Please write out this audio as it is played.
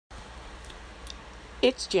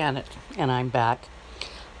It's Janet, and I'm back.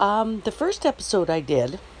 The first episode I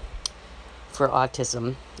did for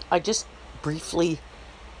autism, I just briefly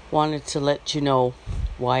wanted to let you know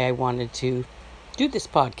why I wanted to do this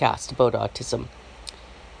podcast about autism.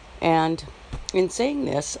 And in saying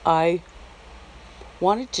this, I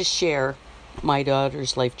wanted to share my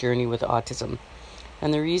daughter's life journey with autism.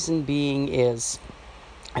 And the reason being is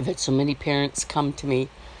I've had so many parents come to me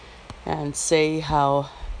and say how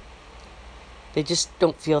they just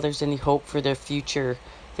don't feel there's any hope for their future.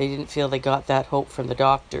 They didn't feel they got that hope from the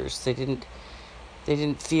doctors. They didn't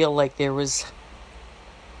feel like there was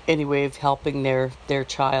any way of helping their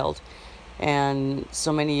child. And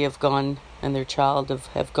so many have gone, and their child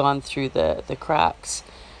have gone through the cracks.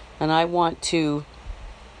 And I want to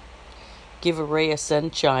give a ray of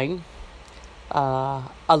sunshine, a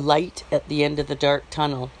light at the end of the dark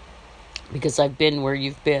tunnel, because I've been where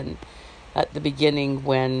you've been at the beginning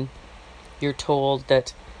when you're told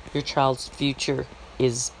that your child's future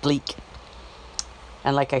is bleak.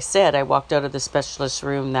 And like I said, I walked out of the specialist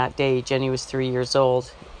room that day. Jenny was 3 years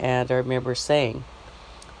old, and I remember saying,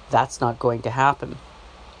 that's not going to happen.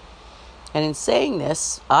 And in saying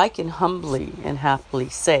this, I can humbly and happily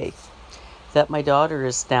say that my daughter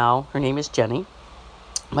is now, her name is Jenny.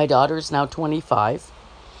 My daughter is now 25,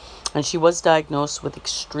 and she was diagnosed with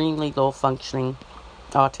extremely low functioning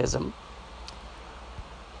autism.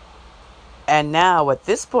 And now, at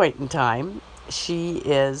this point in time, she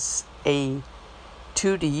is a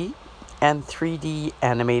 2D and 3D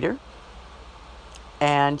animator.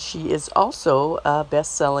 And she is also a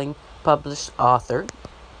best-selling published author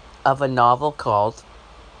of a novel called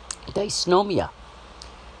Dysnomia.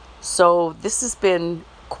 So this has been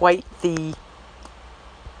quite the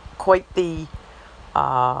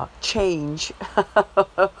change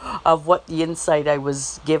of what the insight I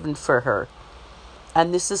was given for her.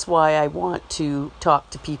 And this is why I want to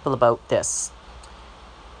talk to people about this.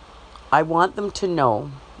 I want them to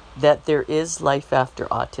know that there is life after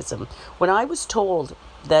autism. When I was told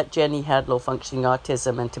that Jenny had low functioning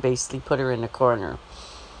autism and to basically put her in a corner,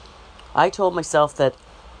 I told myself that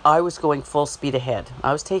I was going full speed ahead.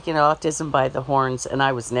 I was taking autism by the horns, and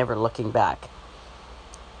I was never looking back.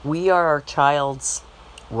 We are our child's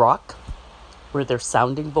rock. We're their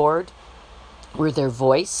sounding board. We're their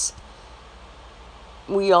voice.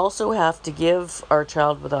 We also have to give our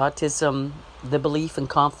child with autism the belief and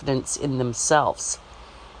confidence in themselves.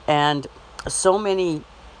 And so many,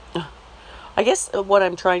 I guess what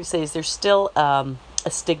I'm trying to say is there's still a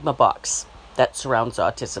stigma box that surrounds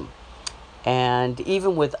autism. And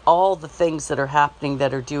even with all the things that are happening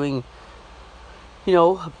that are doing,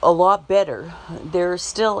 a lot better, there are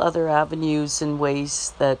still other avenues and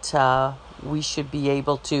ways that we should be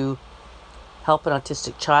able to help an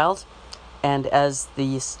autistic child. And as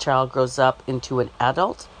this child grows up into an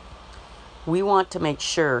adult, we want to make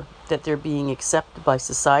sure that they're being accepted by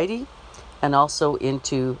society and also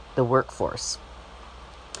into the workforce.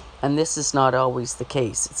 And this is not always the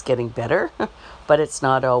case. It's getting better, but it's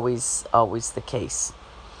not always the case.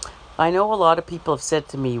 I know a lot of people have said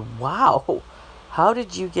to me, wow, how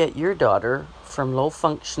did you get your daughter from low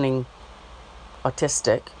functioning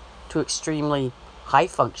autistic to extremely high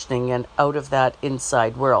functioning and out of that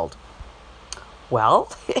inside world?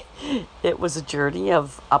 Well, it was a journey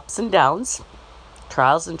of ups and downs,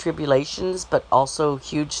 trials and tribulations, but also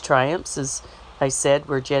huge triumphs, as I said,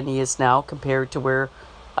 where Jenny is now compared to where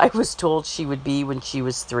I was told she would be when she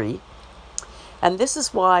was 3. And this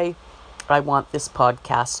is why I want this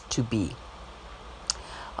podcast to be.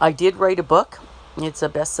 I did write a book. It's a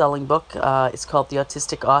best-selling book. It's called The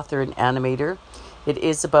Autistic Author and Animator. It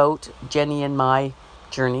is about Jenny and my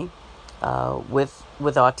journey with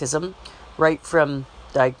autism. Right from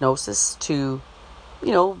diagnosis to,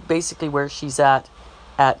 basically where she's at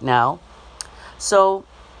now. So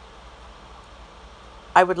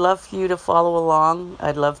I would love for you to follow along.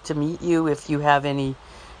 I'd love to meet you. If you have any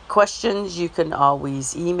questions, you can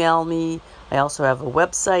always email me. I also have a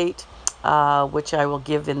website, which I will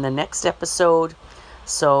give in the next episode.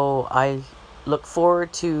 So I look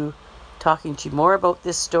forward to talking to you more about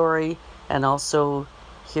this story and also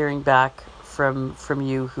hearing back from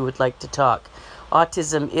you who would like to talk.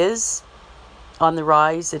 Autism is on the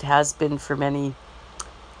rise. It has been for many,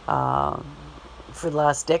 for the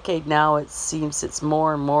last decade now. It seems it's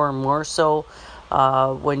more and more and more so.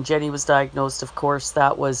 When Jenny was diagnosed, of course,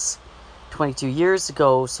 that was 22 years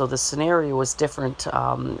ago, so the scenario was different.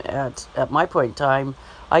 At my point in time,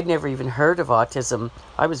 I'd never even heard of autism.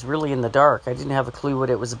 I was really in the dark. I didn't have a clue what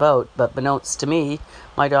it was about. But beknownst to me,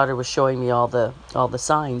 my daughter was showing me all the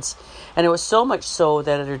signs. And it was so much so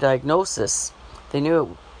that at her diagnosis, they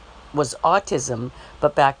knew was autism,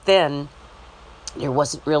 but back then there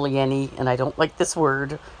wasn't really any, and I don't like this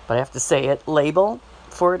word, but I have to say it, label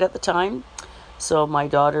for it at the time. So my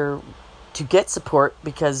daughter, to get support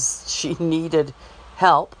because she needed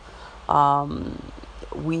help,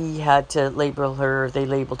 we had to label her, they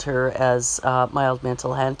labeled her as mild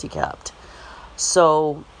mental handicapped.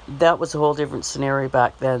 So that was a whole different scenario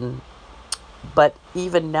back then. But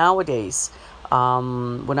even nowadays,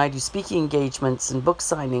 when I do speaking engagements and book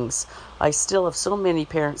signings, I still have so many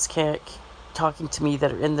parents talking to me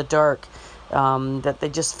that are in the dark, that they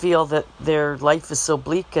just feel that their life is so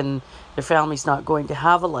bleak and their family's not going to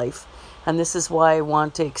have a life. And this is why I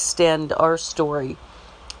want to extend our story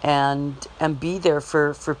and be there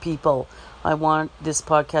for people. I want this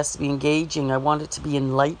podcast to be engaging. I want it to be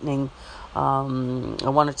enlightening. I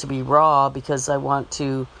want it to be raw because I want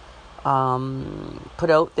to put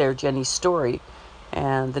out there Jenny's story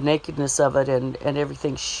and the nakedness of it and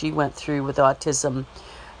everything she went through with autism.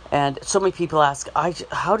 And so many people ask,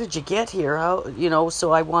 how did you get here?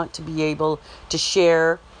 So I want to be able to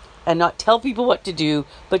share and not tell people what to do,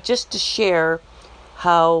 but just to share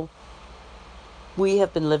how we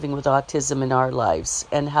have been living with autism in our lives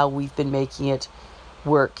and how we've been making it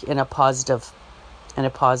work in a positive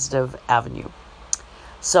avenue.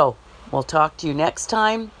 So we'll talk to you next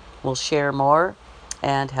time. We'll share more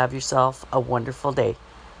and have yourself a wonderful day.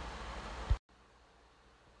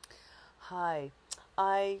 Hi,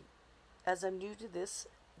 as I'm new to this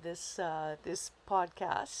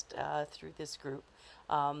podcast through this group,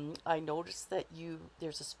 I noticed that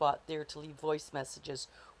there's a spot there to leave voice messages,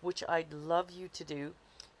 which I'd love you to do.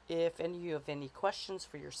 If any of you have any questions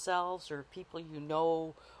for yourselves or people you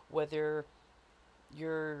know, whether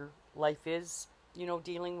your life is,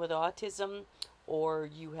 dealing with autism, or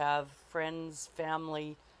you have friends,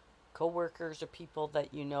 family, co-workers, or people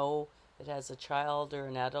that you know that has a child or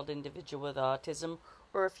an adult individual with autism,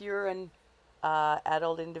 or if you're an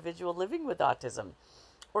adult individual living with autism,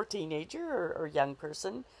 or teenager or young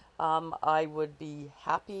person, I would be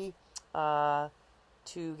happy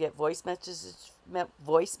to get voice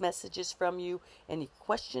messages from you. Any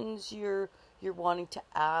questions you're wanting to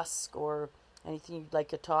ask or anything you'd like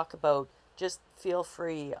to talk about, just feel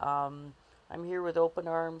free. I'm here with open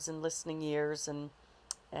arms and listening ears,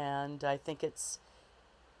 and I think it's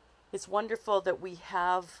wonderful that we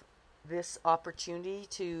have this opportunity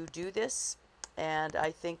to do this, and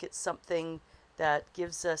I think it's something that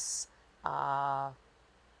gives us a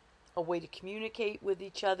way to communicate with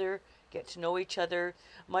each other, get to know each other.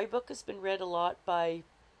 My book has been read a lot by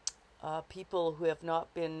people who have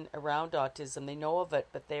not been around autism. They know of it,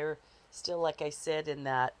 but they're still, like I said, in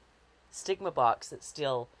that stigma box that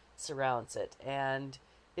still surrounds it. And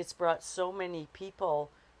it's brought so many people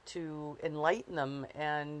to enlighten them,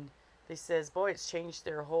 and they says, boy, it's changed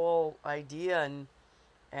their whole idea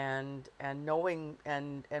and knowing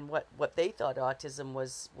and what they thought autism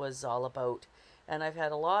was all about. And I've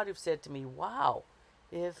had a lot who've said to me, wow,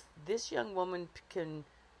 if this young woman can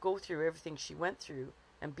go through everything she went through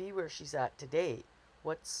and be where she's at today,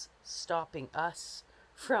 what's stopping us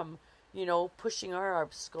from, pushing our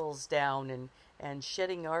obstacles down and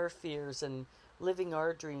shedding our fears and living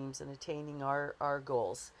our dreams and attaining our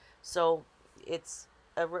goals? So it's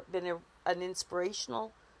been an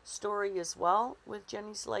inspirational story as well with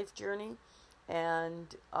Jenny's life journey,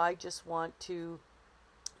 and I just want to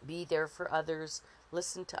be there for others,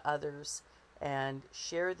 listen to others, and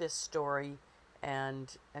share this story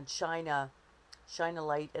and shine a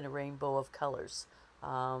light and a rainbow of colors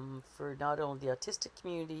for not only the autistic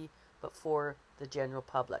community but for the general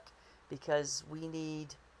public, because we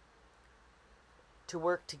need to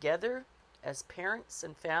work together as parents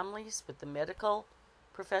and families with the medical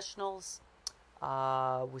professionals,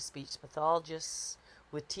 with speech pathologists,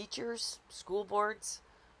 with teachers, school boards,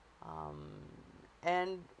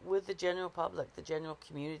 and with the general public, the general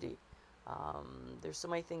community. There's so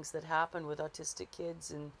many things that happen with autistic kids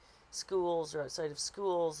in schools or outside of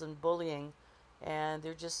schools, and bullying, and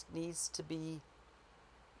there just needs to be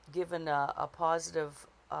given a positive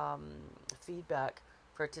feedback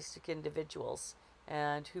for autistic individuals.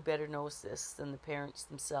 And who better knows this than the parents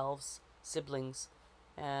themselves, siblings,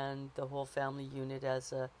 and the whole family unit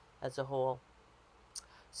as a whole.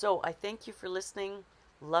 So I thank you for listening.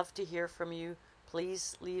 Love to hear from you.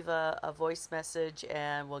 Please leave a voice message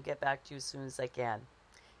and we'll get back to you as soon as I can.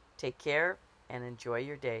 Take care and enjoy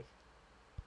your day.